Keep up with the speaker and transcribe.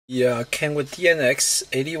The Kenwood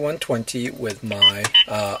DNX8120 with my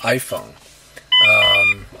iPhone.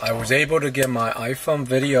 I was able to get my iPhone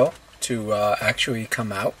video to actually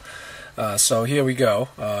come out. So here we go.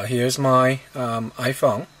 Here's my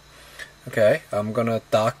iPhone. Okay, I'm gonna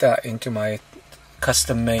dock that into my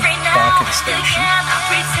custom-made docking station.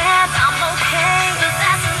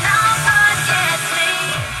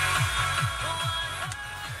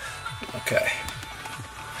 Okay.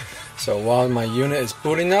 So while my unit is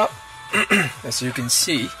booting up, as you can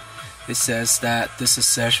see, it says that this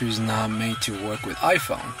accessory is not made to work with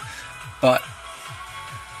iPhone, but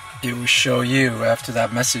it will show you after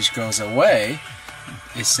that message goes away.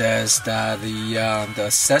 It says that the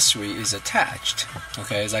accessory is attached.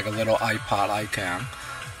 Okay, it's like a little iPod icon.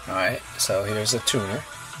 All right, so here's a tuner.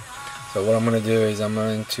 So what I'm going to do is I'm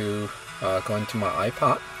going to go into my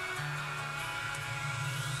iPod.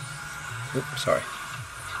 Oops, sorry.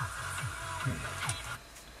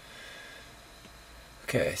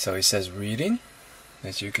 Okay, so it says reading,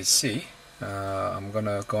 as you can see. I'm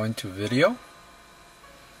gonna go into video,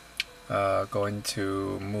 go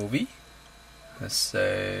into movie. Let's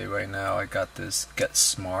say right now I got this Get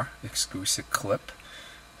Smart exclusive clip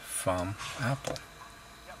from Apple.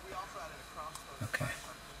 Okay,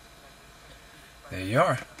 there you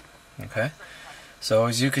are. Okay, so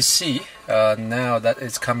as you can see, now that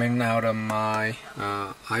it's coming out of my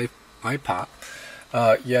iPod.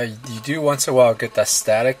 Yeah, you do once in a while get that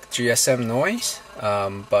static GSM noise,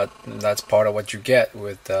 but that's part of what you get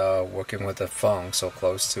with working with a phone so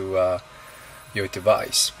close to your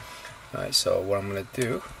device. Alright, so what I'm going to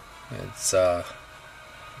do is go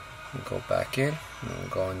back in, and I'm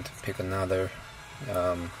going to pick another,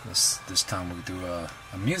 this time we'll do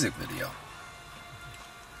a music video.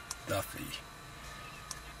 Duffy.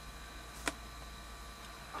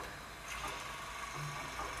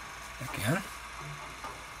 Again.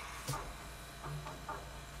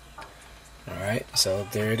 Alright, so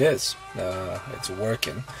there it is. It's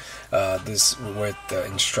working. This with the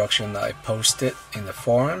instruction that I posted in the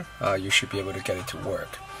forum, you should be able to get it to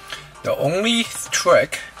work. The only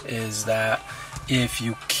trick is that if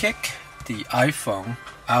you kick the iPhone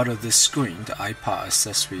out of the screen, the iPod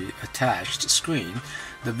accessory attached screen,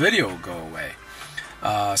 the video will go away.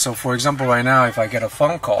 So for example, right now if I get a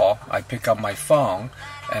phone call, I pick up my phone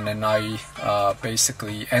and then I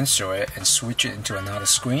basically answer it and switch it into another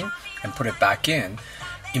screen and put it back in.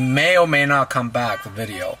 It may or may not come back, the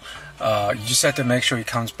video. You just have to make sure it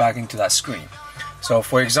comes back into that screen. So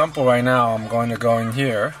for example, right now I'm going to go in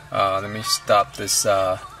here. Let me stop this.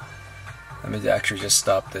 Let me actually just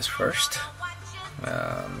stop this first.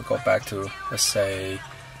 Go back to, let's say,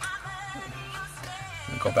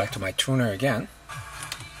 go back to my tuner again.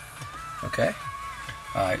 Okay.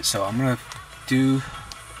 Alright, so I'm going to do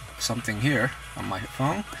something here on my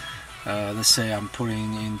phone. Let's say I'm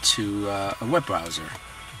putting into a web browser.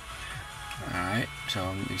 Alright,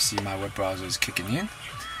 so you see my web browser is kicking in.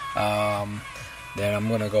 Then I'm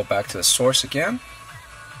going to go back to the source again.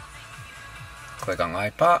 Click on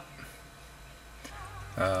iPod.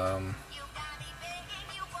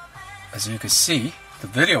 As you can see, the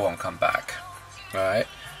video won't come back. Alright,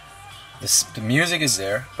 the music is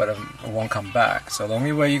there, but it won't come back. So the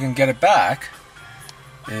only way you can get it back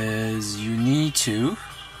is you need to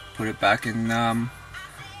put it back in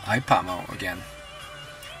iPod mode again,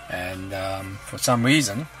 and for some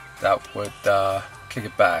reason that would kick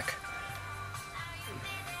it back.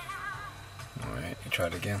 Alright, you try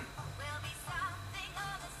it again.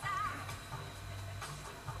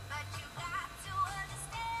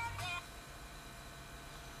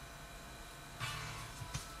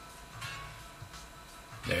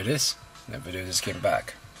 There it is. That video just came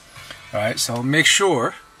back. Alright, so make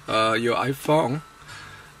sure your iPhone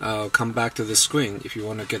come back to the screen if you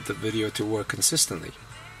want to get the video to work consistently.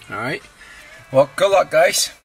 Alright, well, good luck, guys.